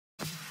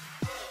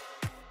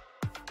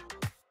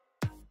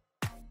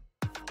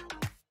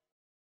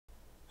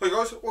Hey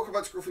guys, welcome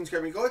back to Griffins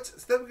Gaming Guides.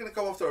 Today we're going to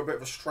go after a bit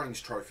of a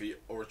strange trophy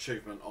or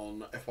achievement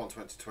on F1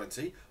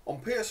 2020. On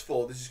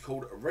PS4 this is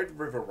called Red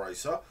River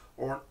Racer,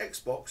 or on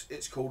Xbox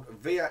it's called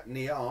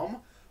Viet-NEEEAM.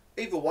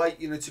 Either way,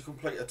 you need to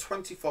complete a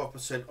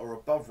 25% or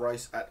above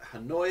race at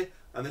Hanoi,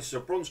 and this is a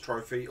bronze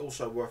trophy,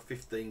 also worth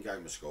 15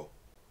 gamer score.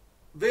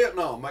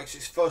 Vietnam makes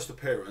its first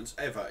appearance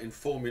ever in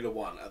Formula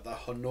 1 at the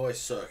Hanoi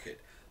circuit.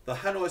 The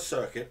Hanoi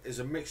circuit is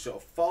a mixture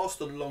of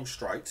fast and long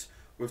straights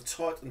with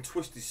tight and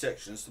twisted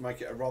sections to make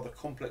it a rather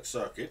complex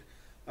circuit,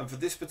 and for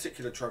this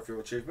particular trophy or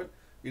achievement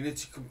you need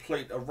to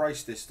complete a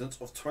race distance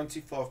of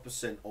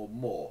 25% or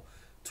more.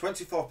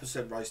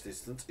 25% race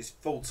distance is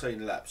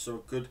 14 laps, so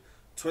a good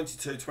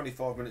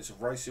 22-25 minutes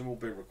of racing will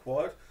be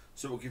required,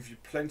 so it will give you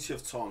plenty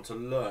of time to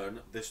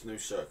learn this new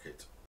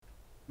circuit.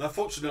 Now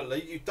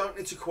fortunately you don't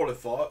need to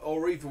qualify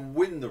or even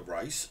win the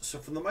race, so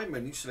from the main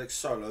menu select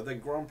Solo, then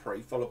Grand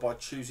Prix, followed by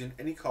choosing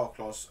any car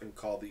class and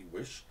car that you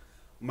wish.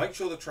 Make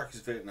sure the track is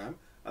Vietnam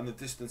and the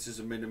distance is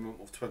a minimum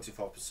of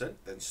 25%,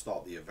 then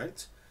start the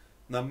event.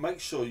 Now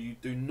make sure you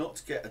do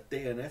not get a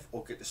DNF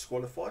or get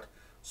disqualified,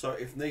 so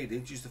if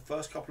needed use the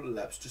first couple of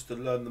laps just to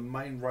learn the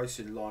main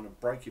racing line and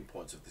braking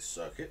points of this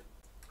circuit.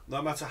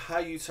 No matter how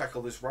you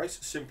tackle this race,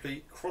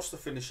 simply cross the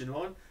finishing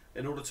line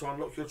in order to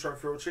unlock your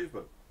trophy or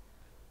achievement.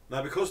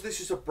 Now because this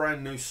is a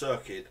brand new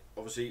circuit,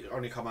 obviously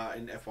only come out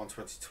in F1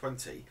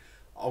 2020,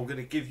 I'm going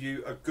to give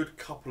you a good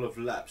couple of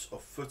laps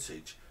of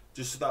footage,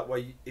 just so that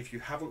way if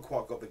you haven't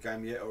quite got the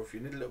game yet, or if you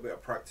need a little bit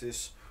of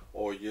practice,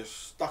 or you're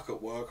stuck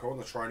at work or on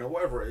the train or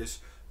whatever it is,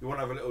 you want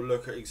to have a little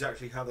look at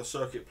exactly how the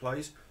circuit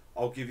plays.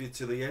 I'll give you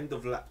to the end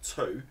of lap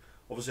 2.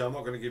 Obviously I'm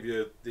not going to give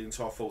you the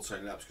entire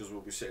 14 laps because we'll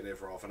be sitting here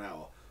for half an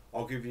hour.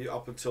 I'll give you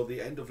up until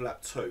the end of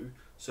lap 2,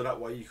 so that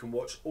way you can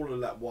watch all of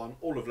lap 1,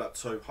 all of lap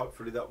 2.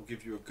 Hopefully that will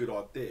give you a good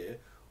idea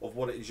of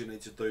what it is you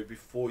need to do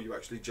before you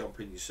actually jump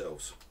in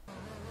yourselves.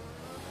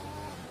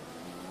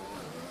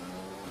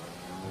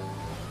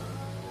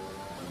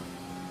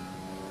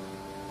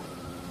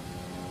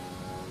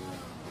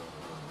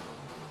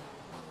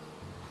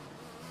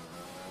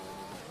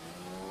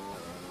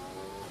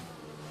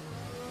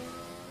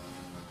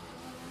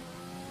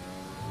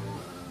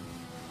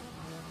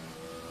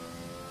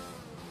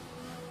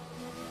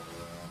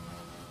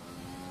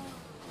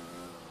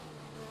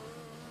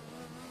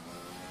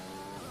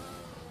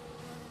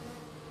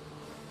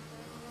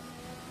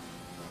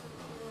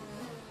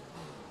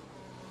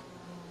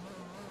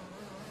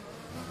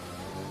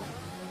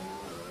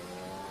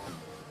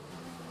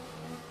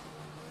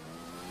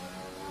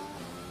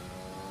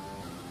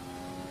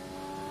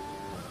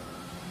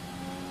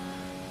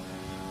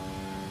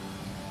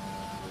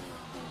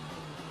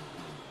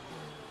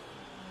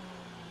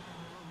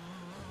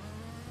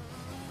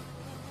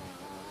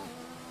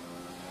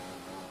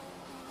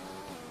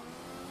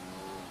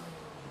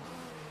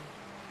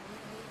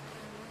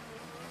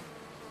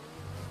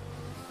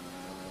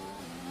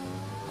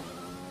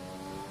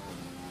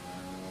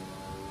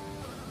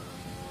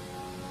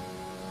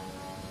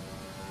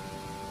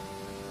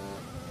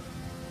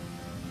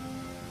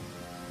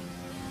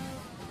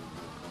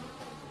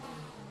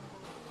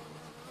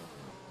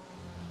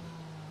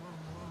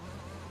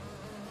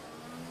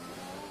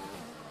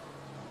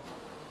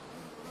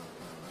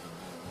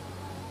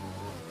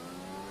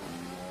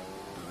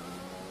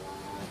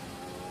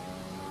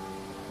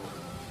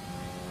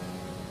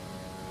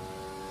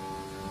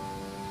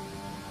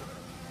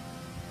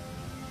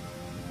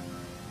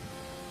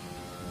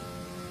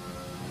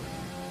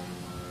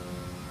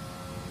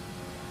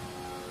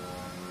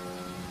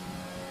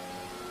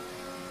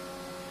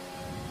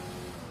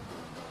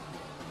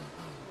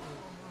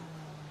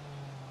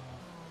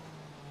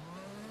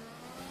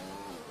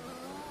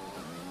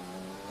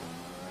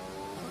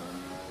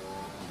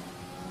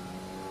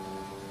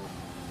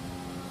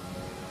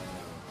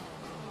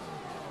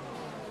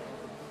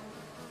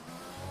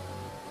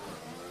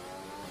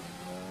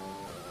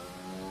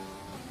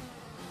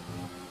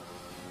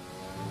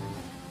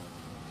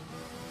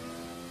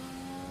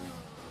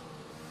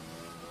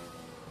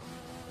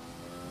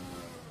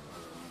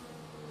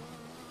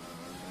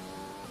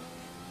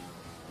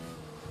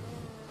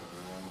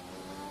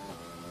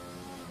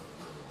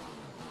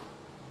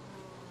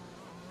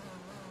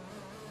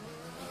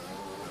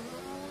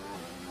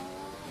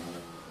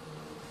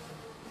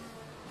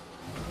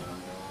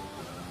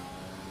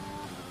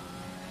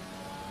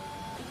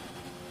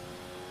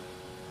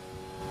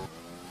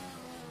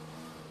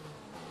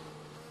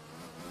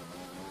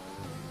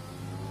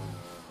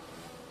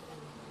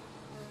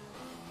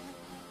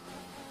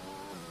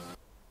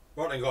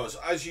 Right then guys,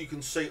 as you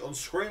can see on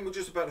screen, we're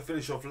just about to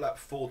finish off lap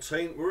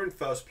 14. We're in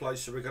first place,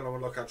 so we're going to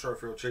unlock our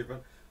trophy or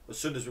achievement as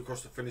soon as we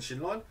cross the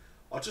finishing line.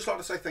 I'd just like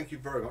to say thank you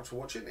very much for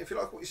watching. If you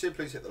like what you see,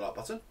 please hit the like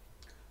button.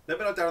 Let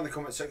me know down in the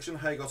comment section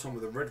how you got on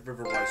with the Red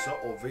River Racer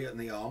or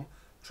Viet-NEEEAM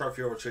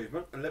trophy or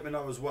achievement, and let me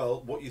know as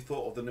well what you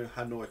thought of the new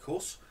Hanoi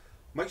course.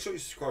 Make sure you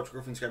subscribe to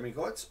Griffins Gaming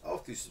Guides.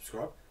 After you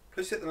subscribe,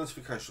 please hit the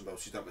notification bell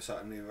so you don't miss out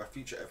on any of our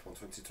future F1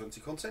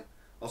 2020 content.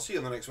 I'll see you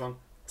in the next one.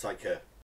 Take care.